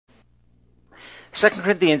2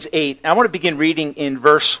 Corinthians 8. I want to begin reading in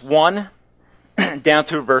verse 1 down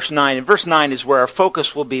through verse 9. And verse 9 is where our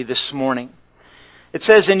focus will be this morning. It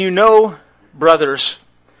says, and brothers,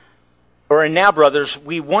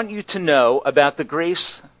 we want you to know about the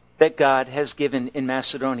grace that God has given in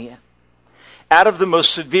Macedonia. Out of the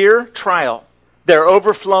most severe trial, their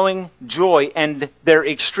overflowing joy and their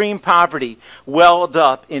extreme poverty welled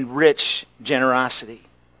up in rich generosity.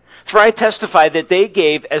 For I testify that they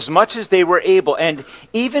gave as much as they were able, and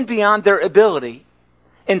even beyond their ability,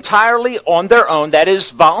 entirely on their own, that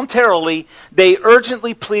is, voluntarily. They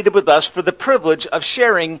urgently pleaded with us for the privilege of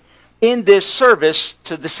sharing in this service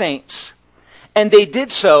to the saints. And they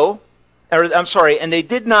did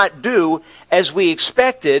not do as we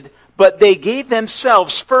expected, but they gave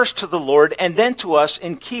themselves first to the Lord and then to us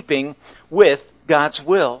in keeping with God's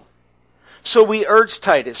will. So we urged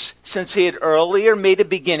Titus, since he had earlier made a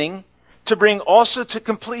beginning, to bring also to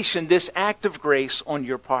completion this act of grace on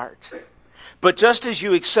your part. But just as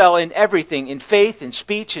you excel in everything, in faith, in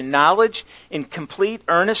speech, in knowledge, in complete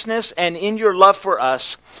earnestness, and in your love for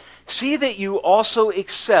us, see that you also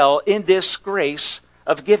excel in this grace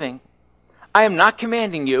of giving. I am not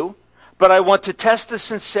commanding you, but I want to test the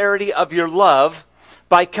sincerity of your love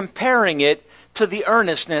by comparing it to the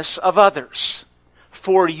earnestness of others.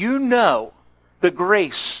 For you know the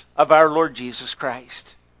grace of our Lord Jesus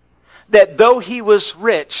Christ, that though he was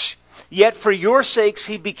rich, yet for your sakes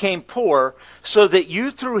he became poor, so that you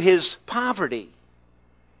through his poverty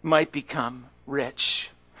might become rich.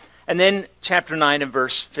 And then chapter 9 and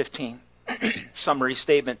verse 15, summary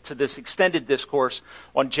statement to this extended discourse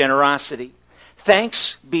on generosity.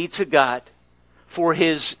 Thanks be to God for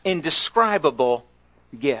his indescribable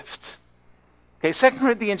gift. Okay, 2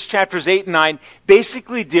 Corinthians chapters 8 and 9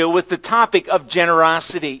 basically deal with the topic of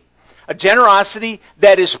generosity. A generosity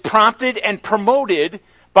that is prompted and promoted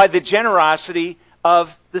by the generosity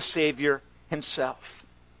of the Savior himself.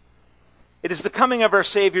 It is the coming of our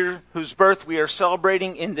Savior whose birth we are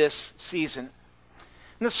celebrating in this season.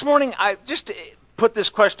 And this morning, I just put this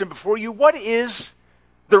question before you. What is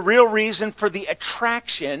the real reason for the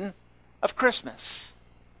attraction of Christmas?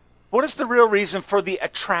 What is the real reason for the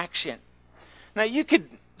attraction? Now, you could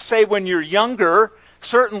say when you're younger,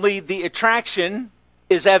 certainly the attraction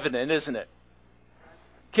is evident, isn't it?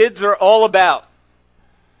 Kids are all about,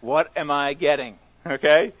 what am I getting?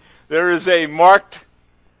 Okay? There is a marked,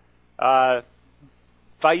 if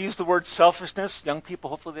I use the word selfishness, young people,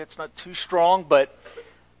 hopefully that's not too strong, but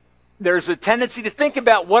there's a tendency to think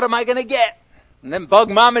about, what am I going to get? And then bug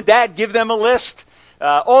mom and dad, give them a list,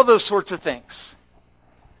 all those sorts of things.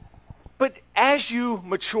 But as you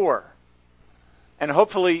mature, and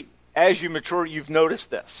hopefully as you mature you've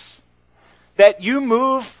noticed this, that you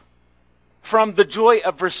move from the joy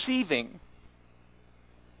of receiving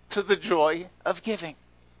to the joy of giving.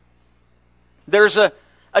 There's a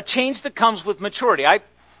change that comes with maturity. I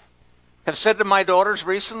have said to my daughters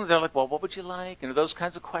recently, they're like, well, what would you like? And those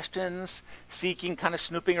kinds of questions, seeking, kind of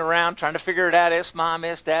snooping around, trying to figure it out. Ask mom,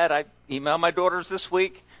 ask dad. I emailed my daughters this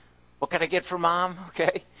week. What can I get for mom?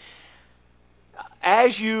 Okay.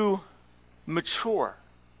 As you mature,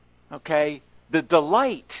 okay, the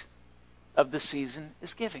delight of the season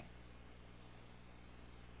is giving.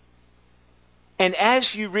 And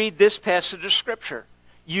as you read this passage of Scripture,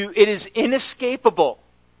 it is inescapable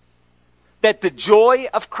that the joy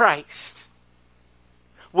of Christ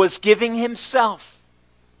was giving himself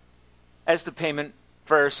as the payment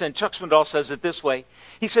for our sin. Chuck Swindoll says it this way.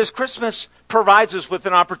 He says, Christmas provides us with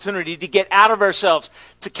an opportunity to get out of ourselves,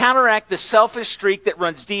 to counteract the selfish streak that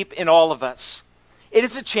runs deep in all of us. It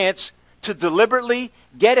is a chance to deliberately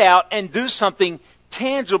get out and do something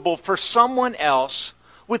tangible for someone else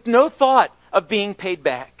with no thought of being paid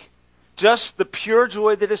back. Just the pure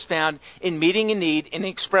joy that is found in meeting a need, in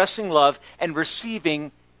expressing love, and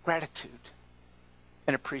receiving gratitude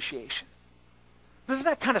and appreciation. Doesn't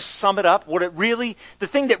that kind of sum it up? The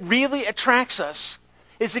thing that really attracts us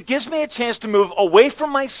is it gives me a chance to move away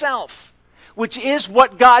from myself, which is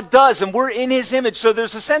what God does, and we're in his image. So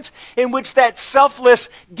there's a sense in which that selfless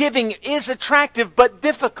giving is attractive but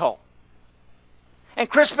difficult. And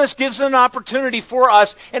Christmas gives an opportunity for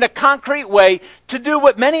us in a concrete way to do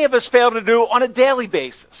what many of us fail to do on a daily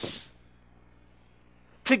basis.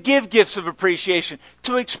 To give gifts of appreciation,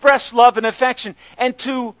 to express love and affection, and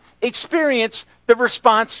to experience the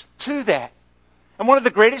response to that. And one of the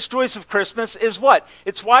greatest joys of Christmas is what?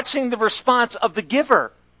 It's watching the response of the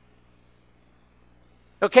giver.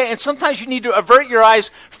 Okay, and sometimes you need to avert your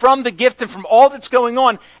eyes from the gift and from all that's going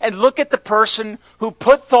on and look at the person who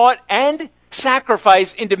put thought and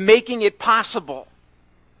sacrifice into making it possible.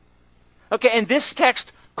 Okay, and this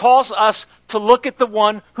text calls us to look at the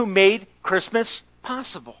one who made Christmas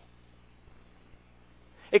possible.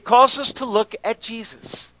 It calls us to look at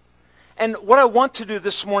Jesus. And what I want to do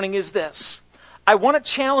this morning is this. I want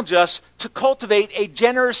to challenge us to cultivate a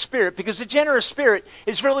generous spirit, because a generous spirit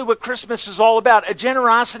is really what Christmas is all about. A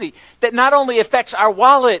generosity that not only affects our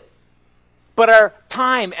wallet, but our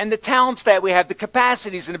time and the talents that we have, the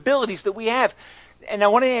capacities and abilities that we have. And I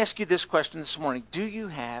want to ask you this question this morning.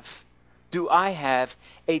 Do I have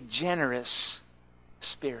a generous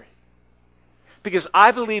spirit? Because I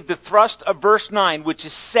believe the thrust of verse 9, which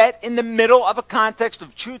is set in the middle of a context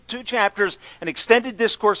of two chapters, an extended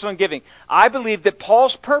discourse on giving, I believe that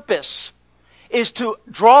Paul's purpose is to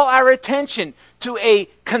draw our attention to a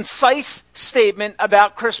concise statement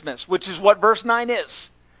about Christmas, which is what verse 9 is.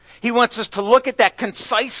 He wants us to look at that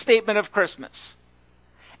concise statement of Christmas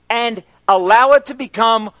and allow it to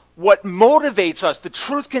become what motivates us, the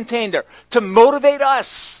truth contained there, to motivate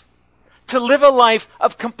us to live a life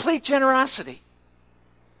of complete generosity.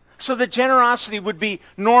 So that generosity would be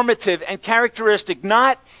normative and characteristic,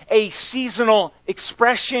 not a seasonal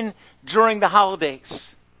expression during the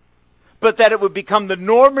holidays, but that it would become the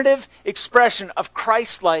normative expression of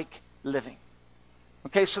Christ-like living.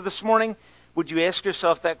 Okay, so this morning, would you ask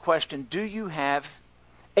yourself that question? Do you have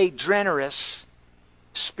a generous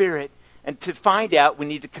spirit? And to find out, we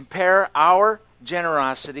need to compare our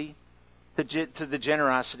generosity to the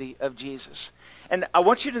generosity of Jesus. And I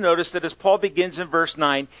want you to notice that as Paul begins in verse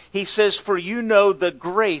 9, he says, "For you know the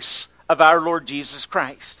grace of our Lord Jesus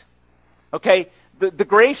Christ." Okay? The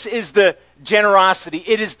grace is the generosity.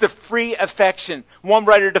 It is the free affection. One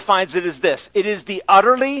writer defines it as this. It is the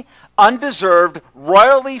utterly undeserved,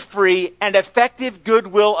 royally free, and effective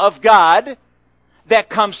goodwill of God that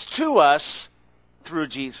comes to us through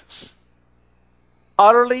Jesus.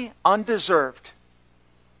 Utterly undeserved,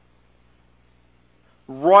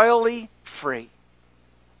 royally free,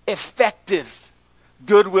 effective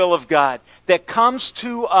goodwill of God that comes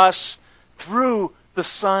to us through the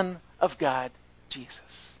Son of God,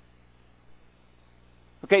 Jesus.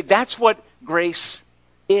 Okay, that's what grace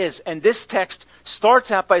is. And this text starts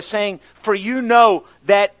out by saying, "For you know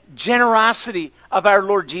that generosity of our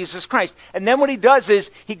Lord Jesus Christ." And then what he does is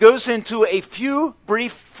he goes into a few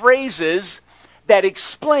brief phrases that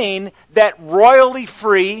explain that royally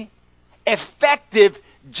free, effective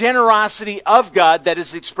generosity of God that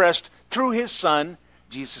is expressed through his Son,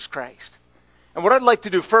 Jesus Christ. And what I'd like to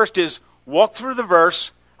do first is walk through the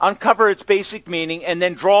verse, uncover its basic meaning, and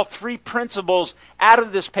then draw three principles out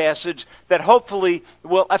of this passage that hopefully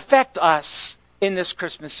will affect us in this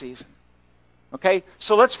Christmas season. Okay?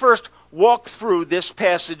 So let's first walk through this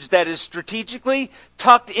passage that is strategically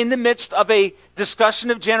tucked in the midst of a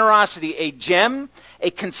discussion of generosity, a gem,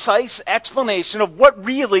 a concise explanation of what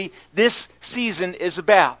really this season is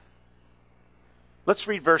about. Let's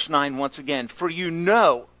read verse 9 once again. "For you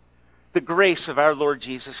know the grace of our Lord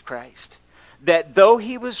Jesus Christ, that though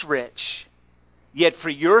he was rich, yet for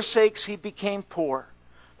your sakes he became poor,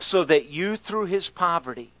 so that you through his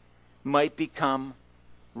poverty might become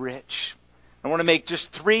rich." I want to make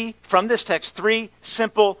just three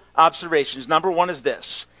simple observations. Number one is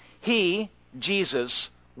this. He,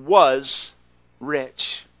 Jesus, was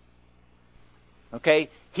rich. Okay?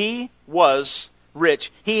 He was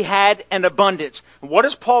rich. He had an abundance. What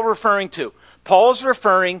is Paul referring to? Paul is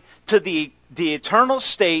referring to the eternal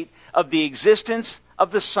state of the existence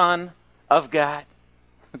of the Son of God.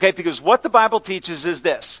 Okay? Because what the Bible teaches is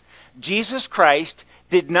this. Jesus Christ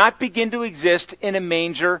did not begin to exist in a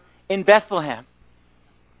manger in Bethlehem.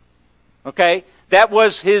 Okay? That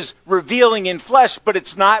was his revealing in flesh, but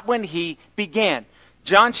it's not when he began.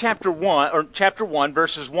 John chapter 1,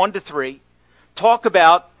 verses 1 to 3, talk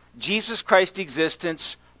about Jesus Christ's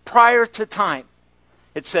existence prior to time.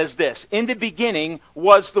 It says this, "In the beginning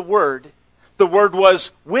was the Word. The Word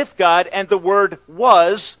was with God, and the Word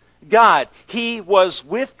was God. He was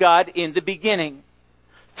with God in the beginning.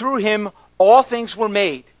 Through him all things were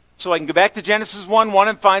made." So I can go back to Genesis 1:1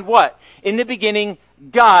 and find what? In the beginning,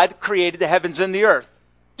 God created the heavens and the earth.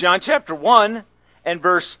 John chapter 1 and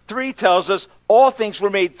verse 3 tells us all things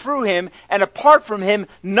were made through him, and apart from him,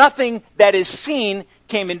 nothing that is seen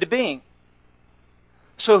came into being.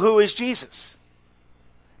 So who is Jesus?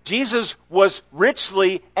 Jesus was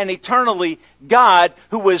richly and eternally God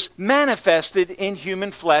who was manifested in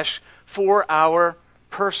human flesh for our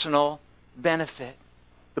personal benefit.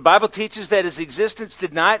 The Bible teaches that his existence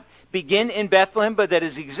did not begin in Bethlehem, but that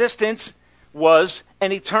his existence was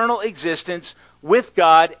an eternal existence with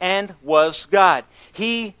God and was God.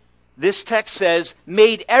 He, this text says,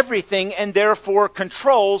 made everything and therefore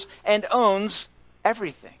controls and owns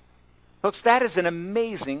everything. Folks, that is an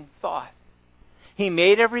amazing thought. He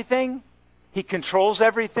made everything. He controls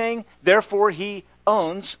everything. Therefore, he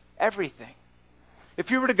owns everything. If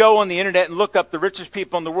you were to go on the internet and look up the richest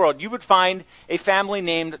people in the world, you would find a family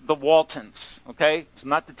named the Waltons. Okay? It's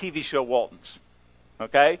not the TV show Waltons.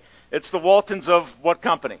 Okay? It's the Waltons of what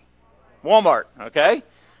company? Walmart. Okay?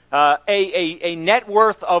 A net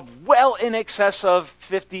worth of well in excess of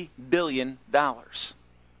 $50 billion.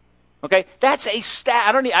 Okay? That's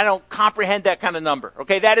I don't comprehend that kind of number.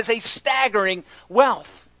 Okay? That is a staggering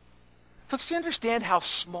wealth. Folks, do you understand how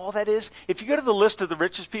small that is? If you go to the list of the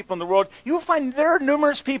richest people in the world, you will find there are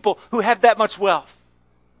numerous people who have that much wealth.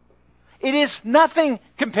 It is nothing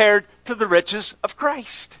compared to the riches of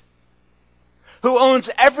Christ, who owns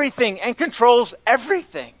everything and controls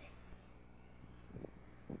everything.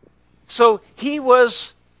 So he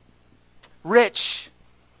was rich.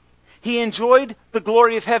 He enjoyed the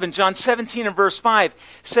glory of heaven. John 17 and verse 5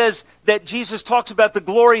 says that Jesus talks about the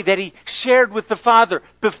glory that he shared with the Father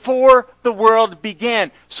before the world began.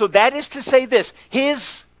 So that is to say this: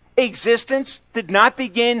 his existence did not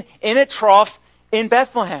begin in a trough in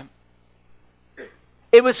Bethlehem.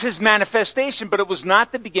 It was his manifestation, but it was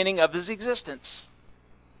not the beginning of his existence.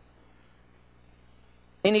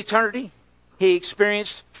 In eternity, he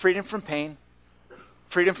experienced freedom from pain,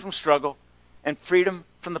 freedom from struggle, and freedom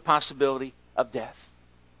from the possibility of death.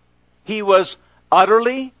 He was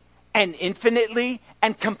utterly and infinitely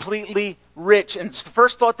and completely rich. And it's the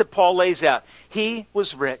first thought that Paul lays out. He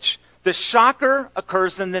was rich. The shocker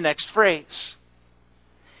occurs in the next phrase.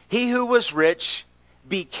 He who was rich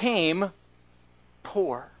became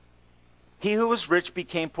poor. He who was rich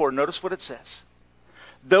became poor. Notice what it says.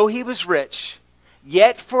 Though he was rich,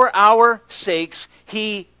 yet for our sakes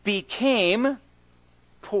he became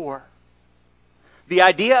poor. The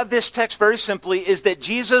idea of this text, very simply, is that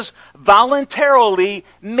Jesus voluntarily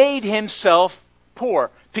made himself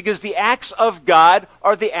poor, because the acts of God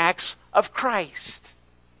are the acts of Christ,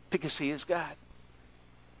 because he is God.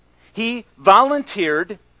 He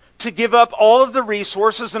volunteered to give up all of the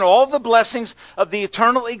resources and all of the blessings of the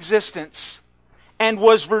eternal existence, and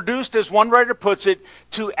was reduced, as one writer puts it,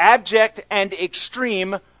 to abject and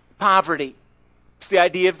extreme poverty. It's the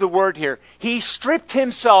idea of the word here. He stripped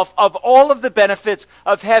himself of all of the benefits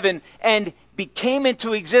of heaven and became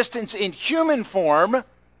into existence in human form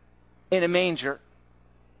in a manger.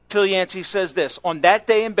 Phil Yancey says this: on that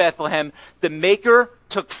day in Bethlehem, the Maker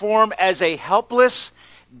took form as a helpless,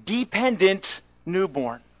 dependent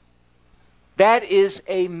newborn. That is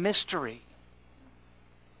a mystery.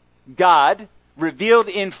 God revealed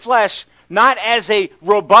in flesh, not as a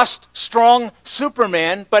robust, strong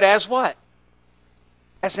Superman, but as what?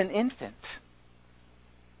 As an infant.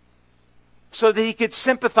 So that he could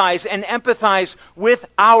sympathize and empathize with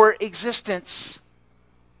our existence.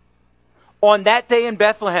 On that day in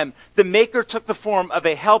Bethlehem, the Maker took the form of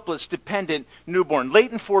a helpless, dependent newborn.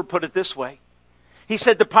 Leighton Ford put it this way. He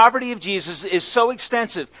said the poverty of Jesus is so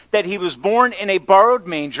extensive that he was born in a borrowed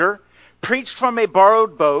manger, preached from a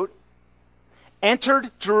borrowed boat, entered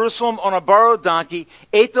Jerusalem on a borrowed donkey,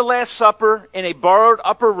 ate the Last Supper in a borrowed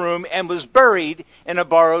upper room, and was buried in a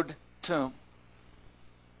borrowed tomb.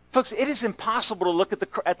 Folks, it is impossible to look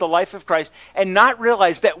at the life of Christ and not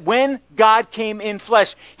realize that when God came in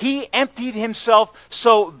flesh, he emptied himself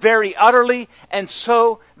so very utterly and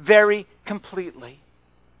so very completely.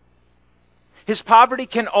 His poverty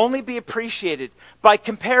can only be appreciated by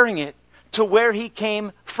comparing it to where he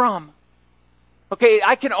came from. Okay,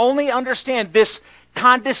 I can only understand this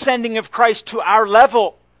condescending of Christ to our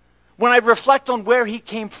level when I reflect on where he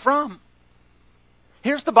came from.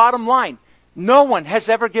 Here's the bottom line. No one has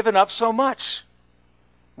ever given up so much.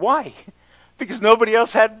 Why? Because nobody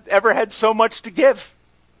else ever had so much to give.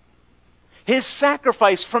 His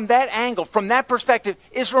sacrifice from that angle, from that perspective,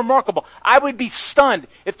 is remarkable. I would be stunned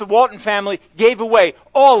if the Walton family gave away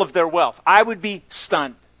all of their wealth. I would be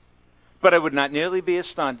stunned. But I would not nearly be as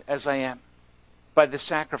stunned as I am by the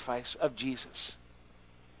sacrifice of Jesus,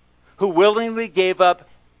 who willingly gave up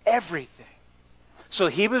everything. So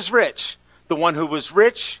he was rich. The one who was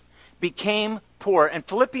rich became poor. And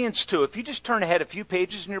Philippians 2, if you just turn ahead a few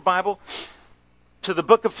pages in your Bible to the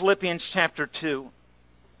book of Philippians chapter 2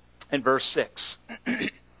 and verse 6.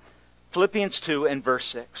 Philippians 2 and verse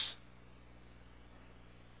 6.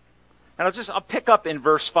 And I'll pick up in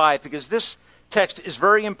verse 5, because this text is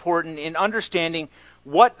very important in understanding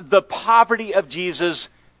what the poverty of Jesus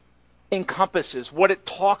encompasses, what it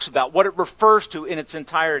talks about, what it refers to in its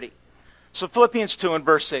entirety. So Philippians 2 and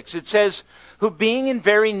verse 6, it says, who being in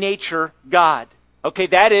very nature God. Okay,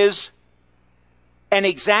 that is an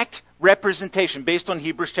exact representation based on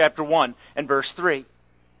Hebrews chapter 1 and verse 3.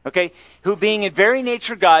 Okay? Who being in very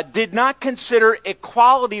nature God, did not consider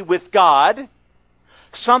equality with God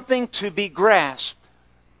something to be grasped.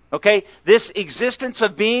 Okay? This existence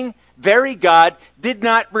of being very God did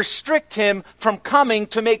not restrict him from coming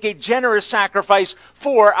to make a generous sacrifice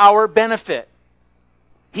for our benefit.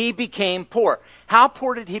 He became poor. How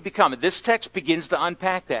poor did he become? This text begins to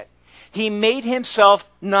unpack that. He made himself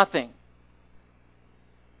nothing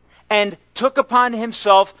and took upon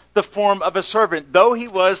himself the form of a servant, though he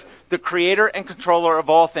was the creator and controller of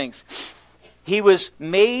all things. He was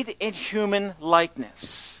made in human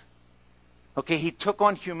likeness. Okay, he took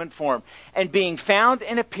on human form. And being found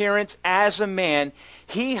in appearance as a man,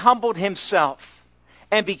 he humbled himself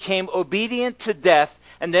and became obedient to death.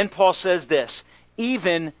 And then Paul says this,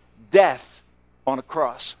 even death on a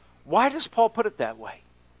cross. Why does Paul put it that way?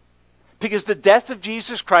 Because the death of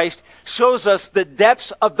Jesus Christ shows us the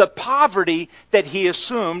depths of the poverty that he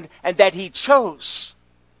assumed and that he chose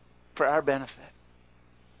for our benefit.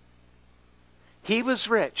 He was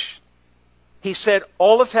rich. He set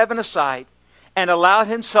all of heaven aside and allowed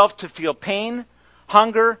himself to feel pain,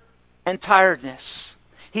 hunger, and tiredness.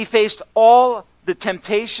 He faced all the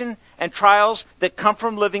temptation and trials that come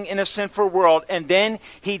from living in a sinful world, and then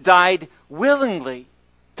he died willingly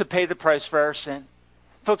to pay the price for our sin.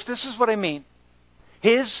 Folks, this is what I mean.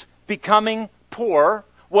 His becoming poor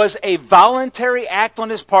was a voluntary act on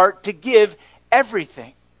his part to give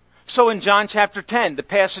everything. So in John chapter 10, the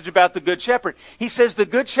passage about the Good Shepherd, he says the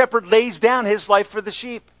Good Shepherd lays down his life for the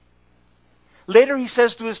sheep. Later he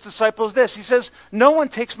says to his disciples this, he says, no one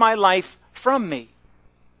takes my life from me.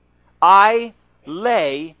 I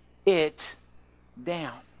lay it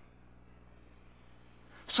down.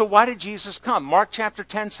 So why did Jesus come? Mark chapter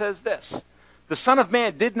 10 says this, the Son of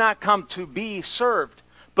Man did not come to be served,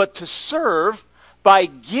 but to serve by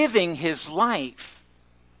giving his life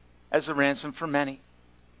as a ransom for many.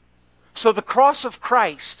 So the cross of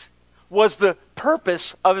Christ was the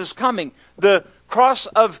purpose of his coming. The cross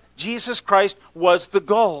of Jesus Christ was the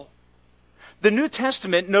goal. The New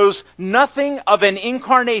Testament knows nothing of an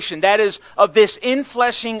incarnation, that is, of this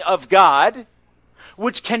infleshing of God,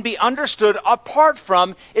 which can be understood apart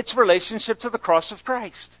from its relationship to the cross of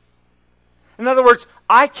Christ. In other words,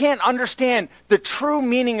 I can't understand the true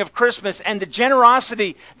meaning of Christmas and the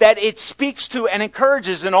generosity that it speaks to and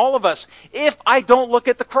encourages in all of us if I don't look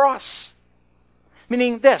at the cross.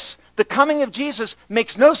 Meaning this, the coming of Jesus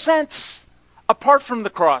makes no sense apart from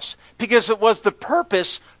the cross because it was the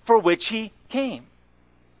purpose for which he came.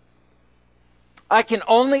 I can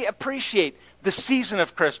only appreciate the season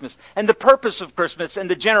of Christmas and the purpose of Christmas and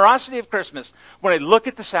the generosity of Christmas when I look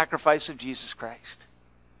at the sacrifice of Jesus Christ.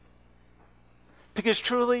 Because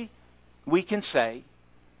truly, we can say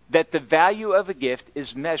that the value of a gift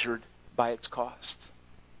is measured by its cost.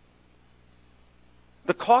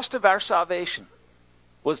 The cost of our salvation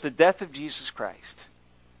was the death of Jesus Christ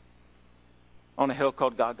on a hill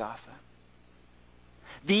called Golgotha.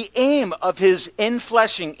 The aim of his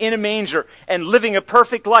infleshing in a manger and living a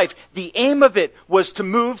perfect life, the aim of it was to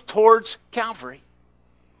move towards Calvary.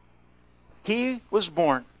 He was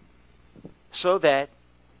born so that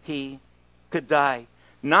he could die.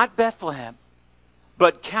 Not Bethlehem,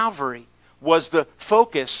 but Calvary was the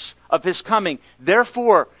focus of his coming.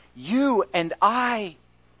 Therefore, you and I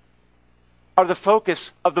are the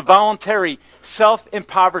focus of the voluntary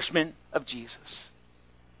self-impoverishment of Jesus.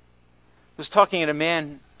 I was talking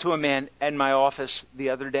to a man in my office the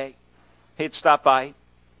other day. He had stopped by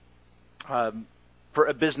for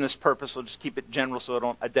a business purpose. I'll just keep it general so I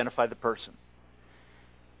don't identify the person.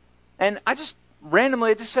 And I just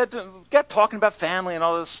randomly said to him, we got talking about family and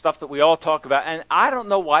all this stuff that we all talk about. And I don't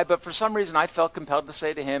know why, but for some reason I felt compelled to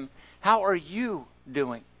say to him, how are you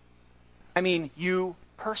doing? I mean, you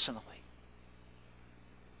personally.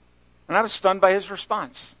 And I was stunned by his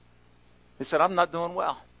response. He said, I'm not doing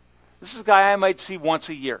well. This is a guy I might see once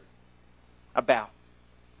a year. About.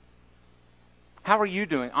 How are you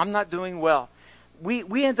doing? I'm not doing well.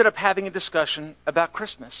 We ended up having a discussion about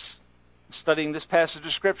Christmas, studying this passage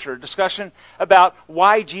of Scripture, a discussion about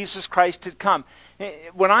why Jesus Christ had come.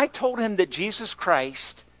 When I told him that Jesus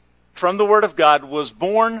Christ, from the Word of God, was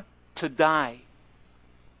born to die,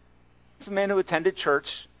 it's a man who attended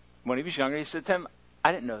church when he was younger. He said to him,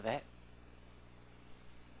 I didn't know that.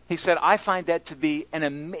 He said, I find that to be an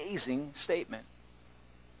amazing statement.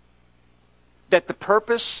 That the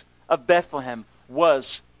purpose of Bethlehem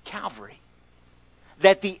was Calvary.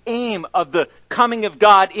 That the aim of the coming of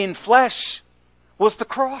God in flesh was the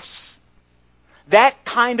cross. That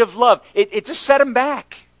kind of love, it just set him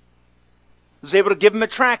back. was able to give him a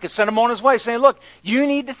tract and send him on his way, saying, look, you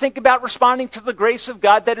need to think about responding to the grace of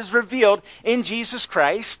God that is revealed in Jesus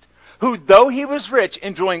Christ, who, though he was rich,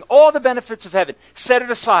 enjoying all the benefits of heaven, set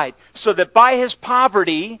it aside so that by his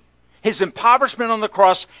poverty, his impoverishment on the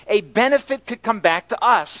cross, a benefit could come back to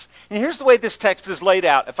us. And here's the way this text is laid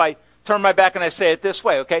out. If I turn my back and I say it this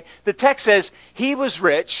way, okay? The text says, he was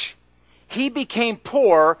rich, he became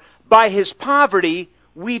poor, by his poverty,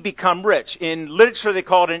 we become rich. In literature, they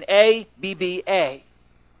call it an ABBA.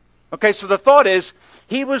 Okay, so the thought is,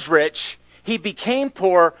 he was rich, he became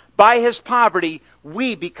poor, by his poverty,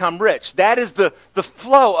 we become rich. That is the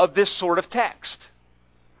flow of this sort of text.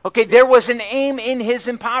 Okay, there was an aim in his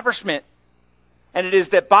impoverishment, and it is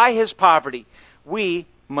that by his poverty, we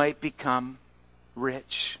might become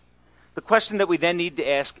rich. The question that we then need to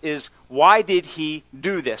ask is, why did he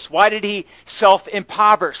do this? Why did he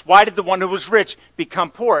self-impoverish? Why did the one who was rich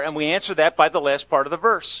become poor? And we answer that by the last part of the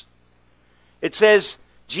verse. It says,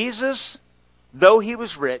 Jesus, though he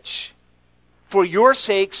was rich, for your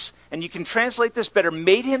sakes, and you can translate this better,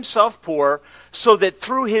 made himself poor, so that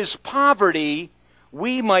through his poverty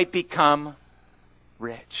we might become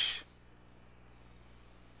rich.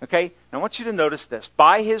 Okay? Now I want you to notice this.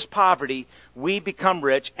 By his poverty, we become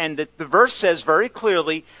rich. And the verse says very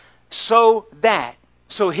clearly, so that.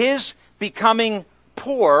 So his becoming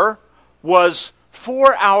poor was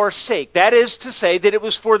for our sake. That is to say that it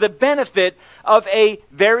was for the benefit of a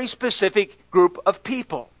very specific group of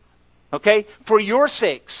people. Okay? For your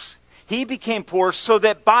sakes, he became poor so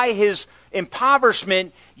that by his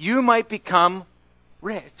impoverishment, you might become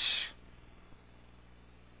rich.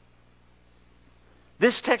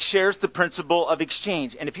 This text shares the principle of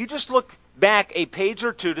exchange. And if you just look back a page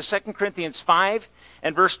or two to 2 Corinthians 5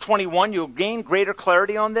 and verse 21, you'll gain greater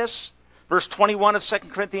clarity on this. Verse 21 of 2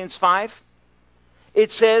 Corinthians 5.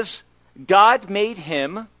 It says, God made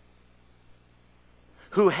him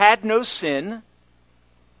who had no sin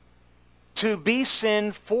to be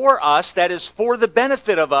sin for us, that is, for the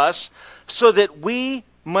benefit of us, so that we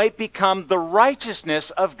might become the righteousness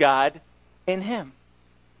of God in him.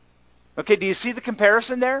 Okay, do you see the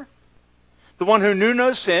comparison there? The one who knew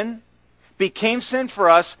no sin became sin for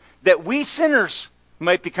us, that we sinners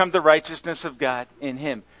might become the righteousness of God in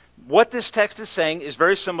him. What this text is saying is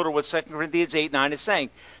very similar to what 2 Corinthians 8:9 is saying.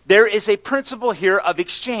 There is a principle here of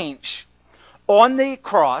exchange. On the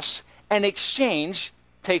cross, an exchange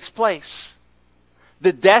takes place.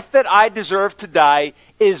 The death that I deserve to die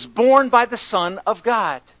is borne by the Son of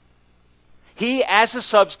God. He, as a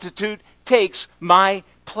substitute, takes my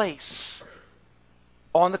place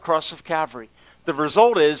on the cross of Calvary. The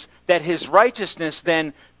result is that his righteousness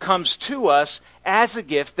then comes to us as a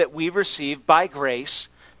gift that we receive by grace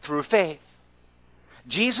through faith.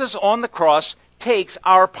 Jesus on the cross takes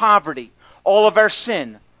our poverty, all of our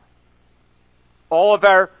sin, all of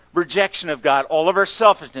our rejection of God, all of our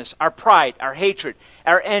selfishness, our pride, our hatred,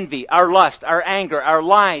 our envy, our lust, our anger, our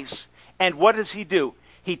lies. And what does he do?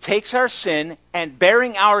 He takes our sin, and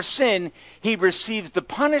bearing our sin, he receives the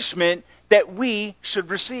punishment that we should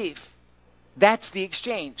receive. That's the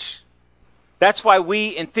exchange. That's why we,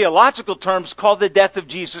 in theological terms, call the death of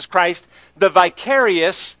Jesus Christ the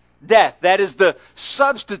vicarious death. That is the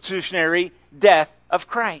substitutionary death of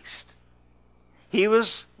Christ. He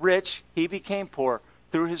was rich, he became poor.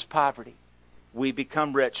 Through his poverty, we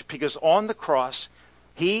become rich, because on the cross,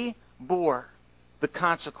 he bore the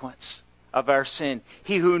consequence of our sin.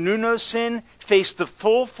 He who knew no sin faced the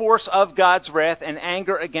full force of God's wrath and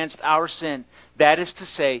anger against our sin. That is to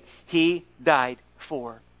say, he died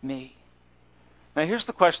for me. Now here's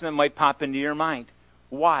the question that might pop into your mind.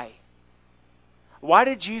 Why? Why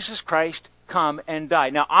did Jesus Christ come and die?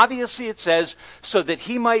 Now obviously it says so that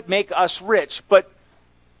he might make us rich, but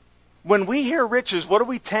when we hear riches, what do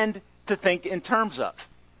we tend to think in terms of?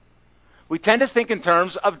 We tend to think in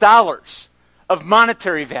terms of dollars, of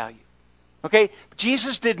monetary value. Okay?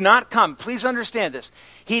 Jesus did not come, please understand this.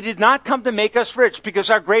 He did not come to make us rich, because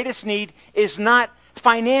our greatest need is not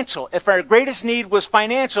financial. If our greatest need was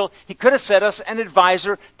financial, he could have set us an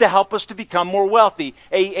advisor to help us to become more wealthy,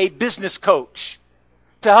 a business coach,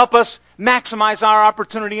 to help us maximize our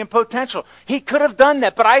opportunity and potential. He could have done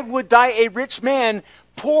that, but I would die a rich man,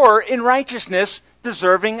 poor in righteousness,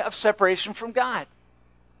 deserving of separation from God.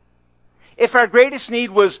 If our greatest need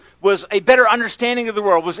was a better understanding of the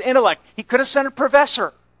world, was intellect, he could have sent a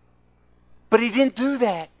professor. But he didn't do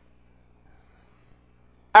that.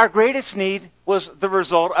 Our greatest need was the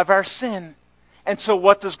result of our sin. And so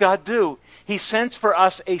what does God do? He sends for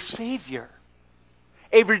us a Savior,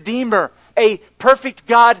 a Redeemer, a perfect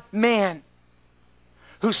God-man,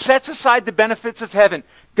 who sets aside the benefits of heaven.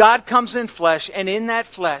 God comes in flesh, and in that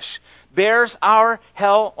flesh bears our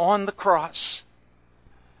hell on the cross.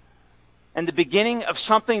 And the beginning of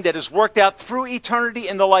something that is worked out through eternity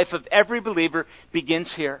in the life of every believer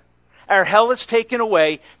begins here. Our hell is taken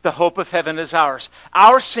away. The hope of heaven is ours.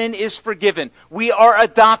 Our sin is forgiven. We are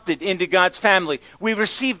adopted into God's family. We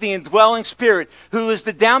receive the indwelling Spirit, who is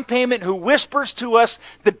the down payment, who whispers to us,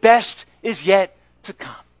 the best is yet to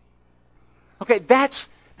come. Okay, that's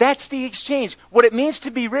the exchange. What it means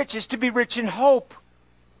to be rich is to be rich in hope.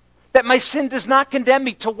 That my sin does not condemn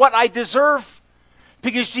me to what I deserve,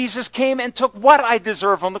 because Jesus came and took what I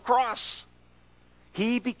deserve on the cross.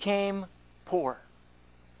 He became poor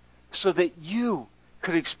so that you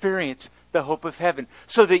could experience the hope of heaven,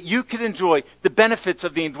 so that you could enjoy the benefits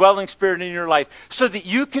of the indwelling Spirit in your life, so that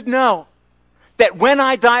you could know that when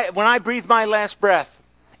I die, when I breathe my last breath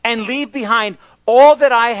and leave behind all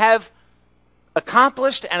that I have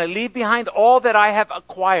accomplished and I leave behind all that I have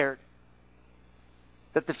acquired,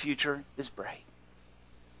 that the future is bright.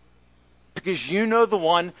 Because you know the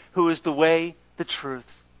one who is the way, the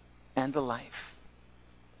truth, and the life.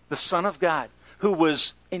 The Son of God, who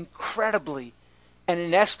was incredibly and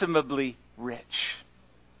inestimably rich.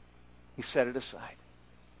 He set it aside.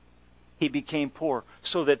 He became poor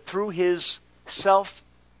so that through his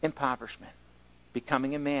self-impoverishment,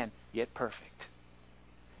 becoming a man, yet perfect,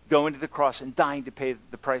 going to the cross and dying to pay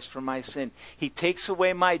the price for my sin, he takes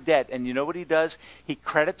away my debt. And you know what he does? He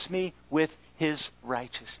credits me with his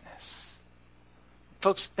righteousness.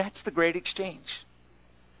 Folks, that's the great exchange.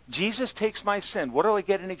 Jesus takes my sin. What do I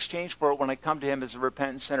get in exchange for it when I come to him as a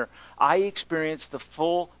repentant sinner? I experience the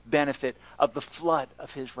full benefit of the flood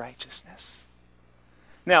of his righteousness.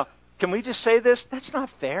 Now, can we just say this? That's not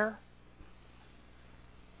fair.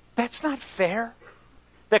 That's not fair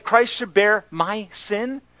that Christ should bear my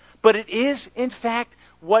sin, but it is, in fact,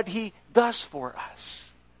 what he does for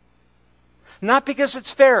us. Not because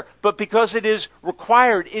it's fair, but because it is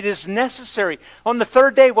required. It is necessary. On the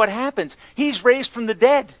third day, what happens? He's raised from the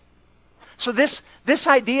dead. So this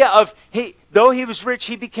idea of, though he was rich,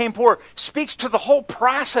 he became poor, speaks to the whole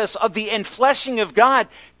process of the enfleshing of God,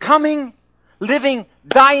 coming, living,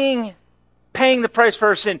 dying, paying the price for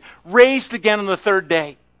our sin, raised again on the third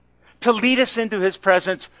day to lead us into his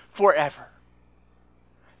presence forever.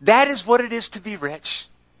 That is what it is to be rich.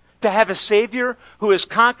 To have a Savior who has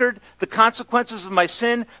conquered the consequences of my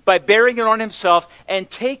sin by bearing it on himself and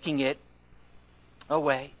taking it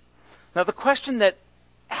away. Now the question that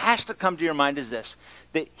has to come to your mind is this,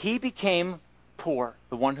 that he became poor,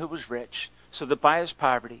 the one who was rich, so that by his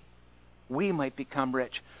poverty we might become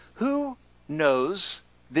rich. Who knows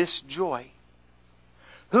this joy?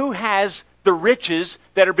 Who has the riches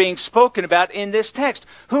that are being spoken about in this text?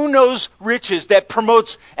 Who knows riches that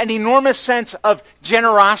promotes an enormous sense of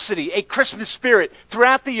generosity, a Christmas spirit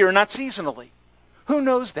throughout the year, not seasonally? Who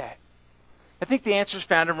knows that? I think the answer is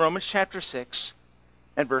found in Romans chapter 6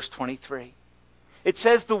 and verse 23. It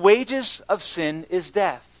says, the wages of sin is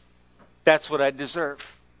death. That's what I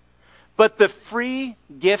deserve. But the free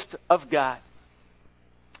gift of God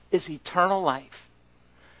is eternal life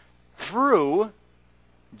through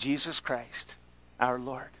Jesus Christ, our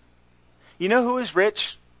Lord. You know who is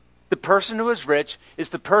rich? The person who is rich is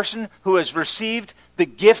the person who has received the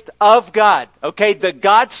gift of God. Okay, the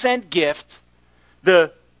God-sent gift,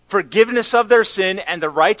 the forgiveness of their sin and the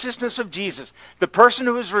righteousness of Jesus. The person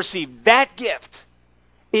who has received that gift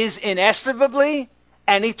is inestimably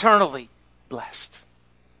and eternally blessed.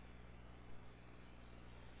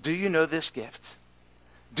 Do you know this gift?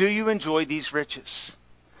 Do you enjoy these riches?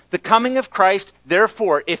 The coming of Christ,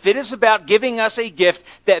 therefore, if it is about giving us a gift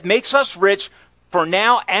that makes us rich for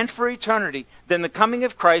now and for eternity, then the coming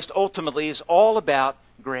of Christ ultimately is all about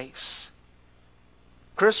grace.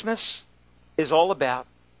 Christmas is all about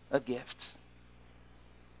a gift.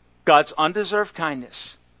 God's undeserved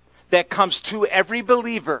kindness that comes to every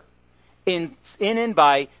believer in and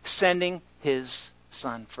by sending his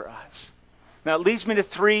Son for us. Now it leads me to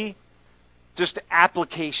three just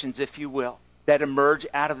applications, if you will, that emerge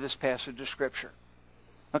out of this passage of Scripture.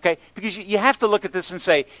 Okay? Because you have to look at this and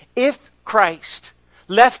say, if Christ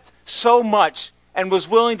left so much and was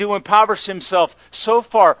willing to impoverish himself so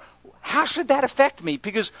far, how should that affect me?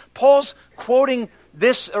 Because Paul's quoting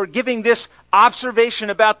this or giving this observation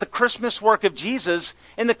about the Christmas work of Jesus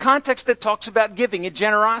in the context that talks about giving and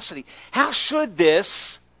generosity. How should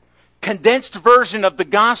this condensed version of the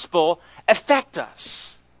gospel affect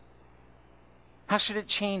us? How should it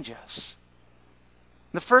change us?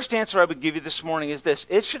 The first answer I would give you this morning is this.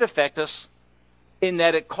 It should affect us in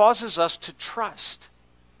that it causes us to trust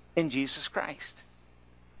in Jesus Christ.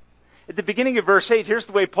 at the beginning of verse 8, here's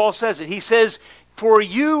the way Paul says it. He says, for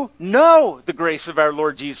you know the grace of our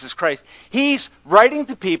Lord Jesus Christ. He's writing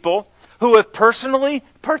to people who have personally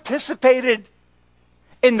participated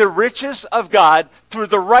in the riches of God through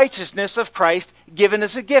the righteousness of Christ given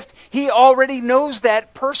as a gift. He already knows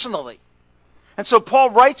that personally. And so Paul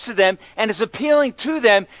writes to them and is appealing to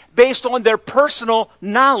them based on their personal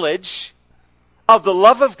knowledge of the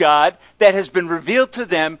love of God that has been revealed to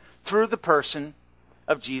them through the person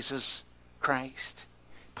of Jesus Christ.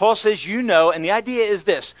 Paul says, you know, and the idea is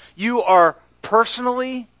this: you are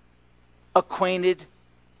personally acquainted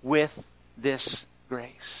with this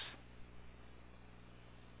grace.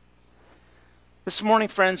 This morning,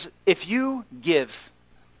 friends, if you give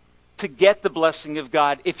to get the blessing of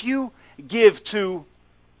God, if you give to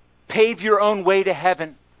pave your own way to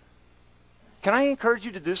heaven, can I encourage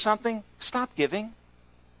you to do something? Stop giving.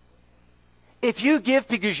 If you give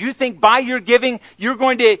because you think by your giving you're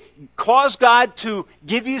going to cause God to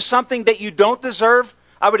give you something that you don't deserve,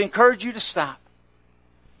 I would encourage you to stop.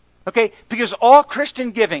 Okay? Because all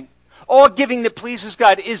Christian giving, all giving that pleases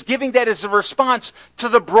God, is giving that as a response to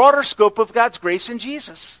the broader scope of God's grace in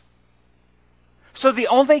Jesus. So the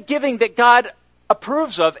only giving that God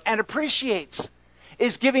approves of and appreciates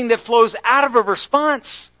is giving that flows out of a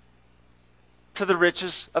response to the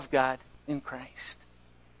riches of God in Christ.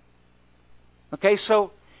 Okay,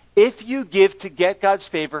 so if you give to get God's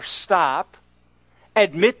favor, stop.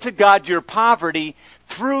 Admit to God your poverty.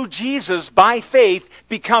 Through Jesus, by faith,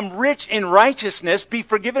 become rich in righteousness. Be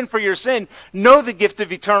forgiven for your sin. Know the gift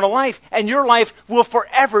of eternal life. And your life will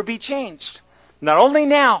forever be changed. Not only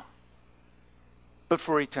now, but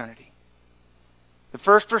for eternity. The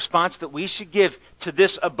first response that we should give to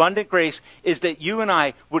this abundant grace is that you and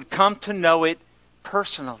I would come to know it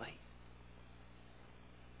personally.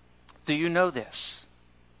 Do you know this?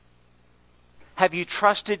 Have you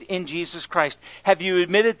trusted in Jesus Christ? Have you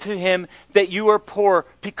admitted to Him that you are poor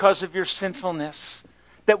because of your sinfulness?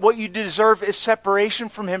 That what you deserve is separation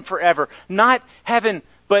from Him forever. Not heaven,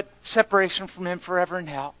 but separation from Him forever in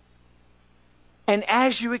hell. And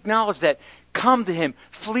as you acknowledge that, come to Him,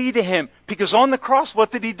 flee to Him. Because on the cross,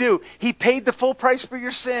 what did He do? He paid the full price for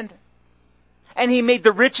your sin. And He made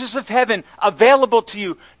the riches of heaven available to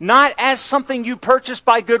you, not as something you purchase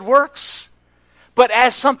by good works, but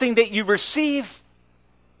as something that you receive,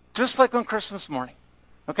 just like on Christmas morning.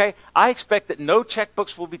 Okay? I expect that no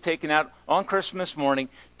checkbooks will be taken out on Christmas morning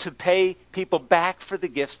to pay people back for the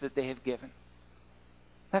gifts that they have given.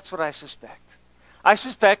 That's what I suspect. I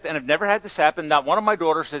suspect, and I've never had this happen, not one of my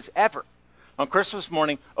daughters has ever, on Christmas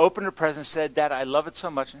morning, opened her present and said, Dad, I love it so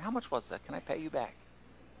much. And how much was that? Can I pay you back?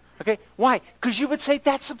 Okay, why? Because you would say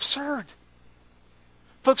that's absurd.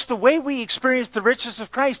 Folks, the way we experience the riches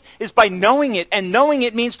of Christ is by knowing it, and knowing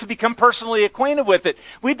it means to become personally acquainted with it.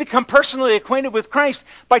 We become personally acquainted with Christ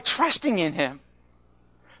by trusting in Him.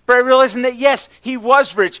 By realizing that, yes, He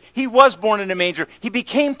was rich, He was born in a manger, He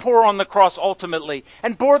became poor on the cross ultimately,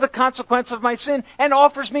 and bore the consequence of my sin, and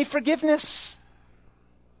offers me forgiveness.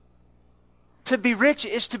 To be rich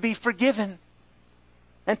is to be forgiven,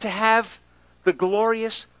 and to have the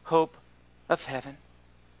glorious hope of heaven.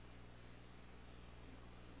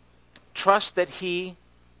 Trust that He,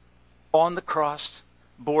 on the cross,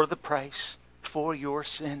 bore the price for your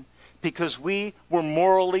sin, because we were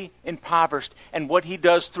morally impoverished. And what He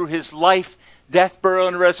does through His life, death, burial,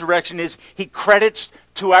 and resurrection is He credits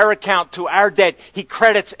to our account, to our debt, He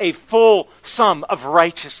credits a full sum of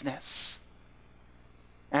righteousness.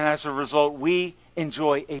 And as a result, we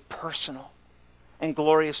enjoy a personal and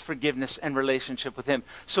glorious forgiveness and relationship with Him.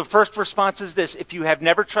 So first response is this: if you have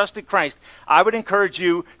never trusted Christ, I would encourage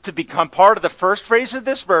you to become part of the first phrase of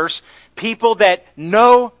this verse, people that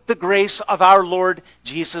know the grace of our Lord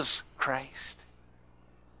Jesus Christ.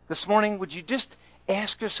 This morning, would you just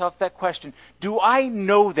ask yourself that question? Do I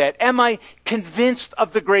know that? Am I convinced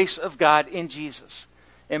of the grace of God in Jesus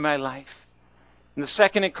in my life? And the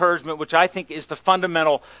second encouragement, which I think is the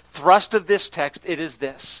fundamental thrust of this text, it is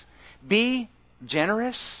this: be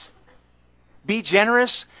generous. Be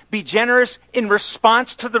generous. Be generous in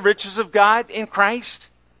response to the riches of God in Christ.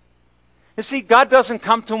 You see, God doesn't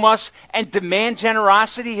come to us and demand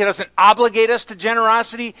generosity. He doesn't obligate us to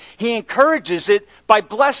generosity. He encourages it by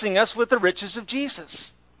blessing us with the riches of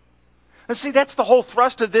Jesus. And see, that's the whole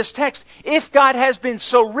thrust of this text. If God has been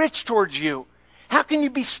so rich towards you, how can you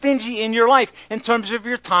be stingy in your life in terms of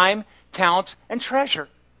your time, talents, and treasure?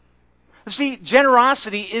 See,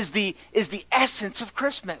 generosity is the essence of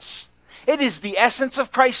Christmas. It is the essence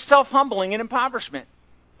of Christ's self-humbling and impoverishment.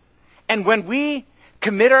 And when we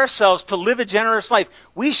commit ourselves to live a generous life,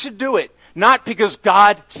 we should do it not because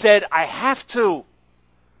God said, I have to,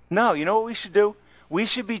 No, you know what we should do? We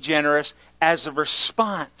should be generous as a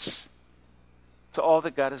response to all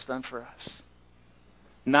that God has done for us.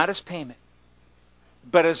 Not as payment,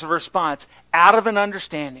 but as a response out of an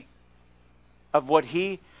understanding of what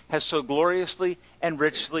He has so gloriously and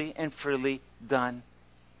richly and freely done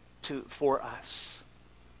for us.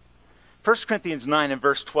 1 Corinthians 9 and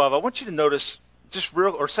verse 12. I want you to notice,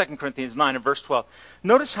 or 2 Corinthians 9 and verse 12.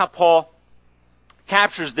 Notice how Paul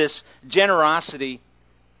captures this generosity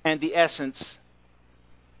and the essence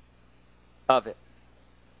of it.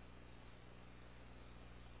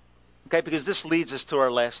 Okay, because this leads us to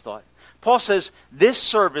our last thought. Paul says, this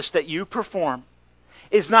service that you perform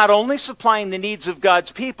is not only supplying the needs of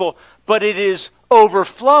God's people, but it is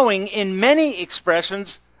overflowing in many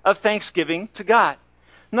expressions of thanksgiving to God.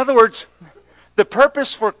 In other words, the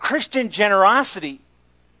purpose for Christian generosity,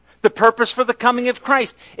 the purpose for the coming of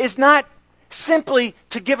Christ, is not simply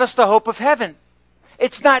to give us the hope of heaven.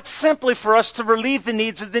 It's not simply for us to relieve the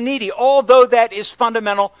needs of the needy, although that is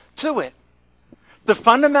fundamental to it. The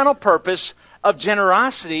fundamental purpose of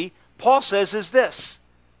generosity, Paul says, is this: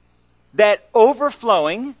 that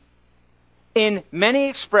overflowing in many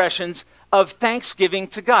expressions of thanksgiving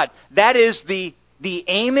to God. That is the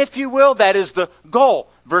aim, if you will. That is the goal.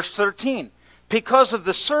 Verse 13. Because of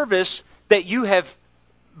the service that you have,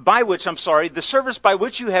 the service by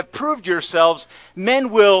which you have proved yourselves, men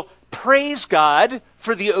will praise God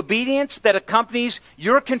for the obedience that accompanies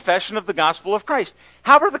your confession of the gospel of Christ.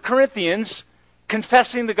 How were the Corinthians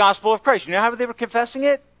confessing the gospel of Christ? You know how they were confessing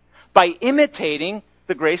it? By imitating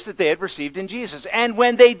the grace that they had received in Jesus. And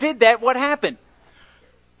when they did that, what happened?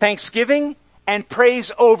 Thanksgiving and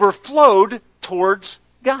praise overflowed towards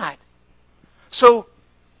God. So,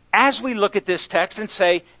 as we look at this text and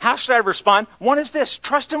say, how should I respond? One is this: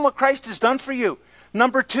 trust in what Christ has done for you.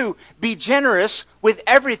 Number two, be generous with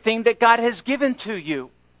everything that God has given to you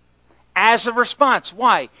as a response.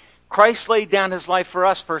 Why? Christ laid down His life for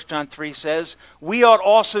us, 1 John 3 says. We ought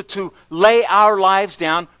also to lay our lives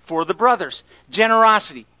down for the brothers.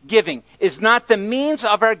 Generosity, giving, is not the means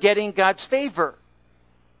of our getting God's favor,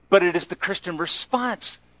 but it is the Christian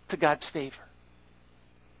response to God's favor.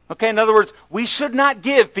 Okay, in other words, we should not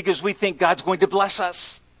give because we think God's going to bless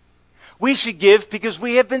us. We should give because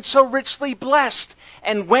we have been so richly blessed.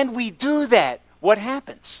 And when we do that, what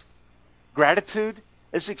happens? Gratitude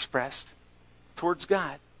is expressed towards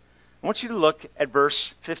God. I want you to look at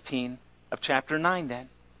verse 15 of chapter 9 then.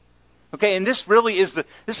 Okay, and this really is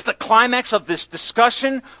the climax of this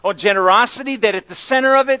discussion on generosity, that at the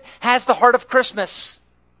center of it has the heart of Christmas.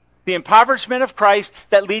 The impoverishment of Christ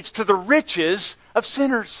that leads to the riches of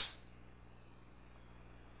sinners.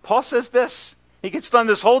 Paul says this. He gets done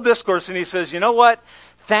this whole discourse and he says, you know what?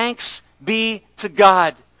 Thanks be to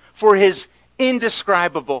God for His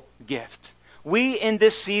indescribable gift. We in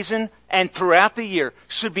this season and throughout the year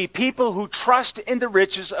should be people who trust in the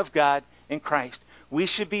riches of God in Christ. We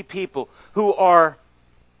should be people who are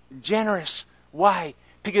generous. Why?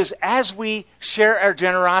 Because as we share our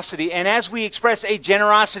generosity and as we express a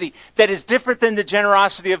generosity that is different than the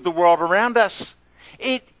generosity of the world around us,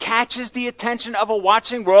 it catches the attention of a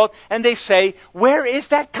watching world, and they say, where is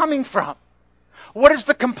that coming from? What is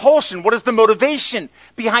the compulsion? What is the motivation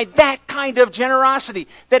behind that kind of generosity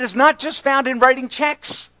that is not just found in writing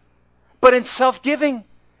checks, but in self-giving,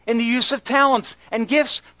 in the use of talents and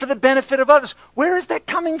gifts for the benefit of others? Where is that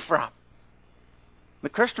coming from? The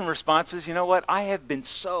Christian response is, you know what? I have been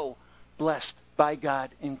so blessed by God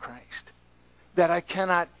in Christ that I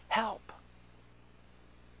cannot help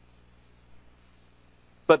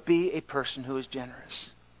but be a person who is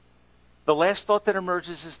generous. The last thought that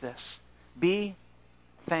emerges is this: be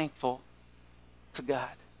thankful to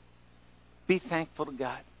God. Be thankful to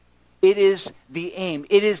God. It is the aim.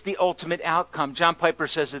 It is the ultimate outcome. John Piper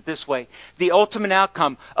says it this way: the ultimate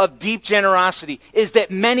outcome of deep generosity is that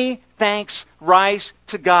many thanks rise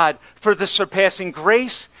to God for the surpassing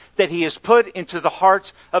grace that He has put into the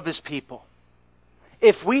hearts of His people.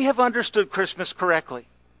 If we have understood Christmas correctly,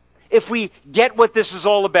 if we get what this is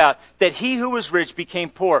all about, that He who was rich became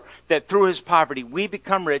poor, that through His poverty we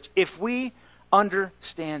become rich, if we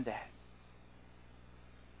understand that,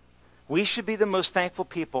 we should be the most thankful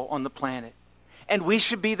people on the planet. And we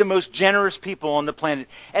should be the most generous people on the planet.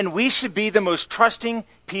 And we should be the most trusting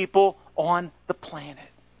people on the planet.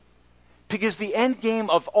 Because the end game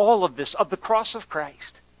of all of this, of the cross of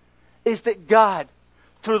Christ, is that God,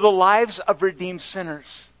 through the lives of redeemed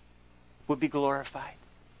sinners, would be glorified.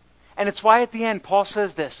 And it's why at the end Paul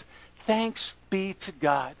says this: thanks be to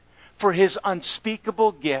God for His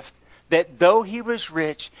unspeakable gift, that though He was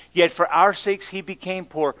rich, yet for our sakes He became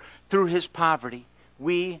poor. Through His poverty,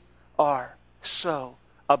 we are so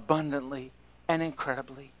abundantly and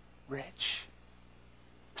incredibly rich.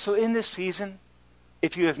 So in this season,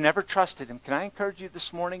 if you have never trusted him, can I encourage you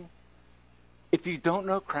this morning? If you don't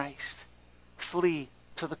know Christ, flee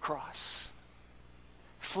to the cross.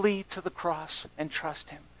 Flee to the cross and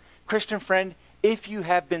trust him. Christian friend, if you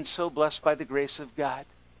have been so blessed by the grace of God,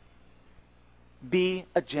 be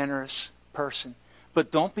a generous person.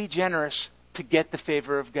 But don't be generous to get the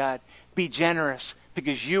favor of God. Be generous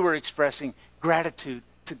because you are expressing gratitude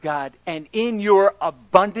to God. And in your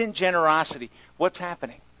abundant generosity, what's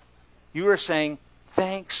happening? You are saying,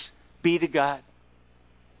 thanks be to God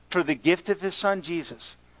for the gift of his son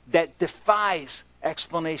Jesus that defies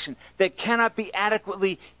explanation, that cannot be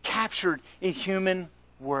adequately captured in human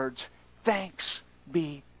words. Thanks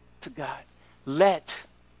be to God. Let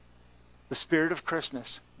the spirit of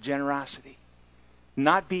Christmas, generosity,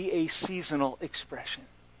 not be a seasonal expression.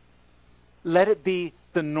 Let it be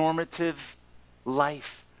the normative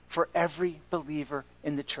life for every believer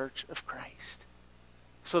in the church of Christ,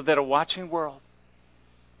 so that a watching world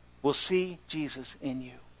will see Jesus in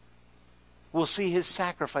you, will see his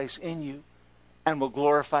sacrifice in you, and will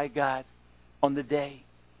glorify God on the day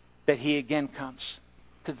that he again comes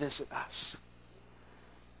to visit us.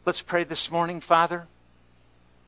 Let's pray this morning. Father,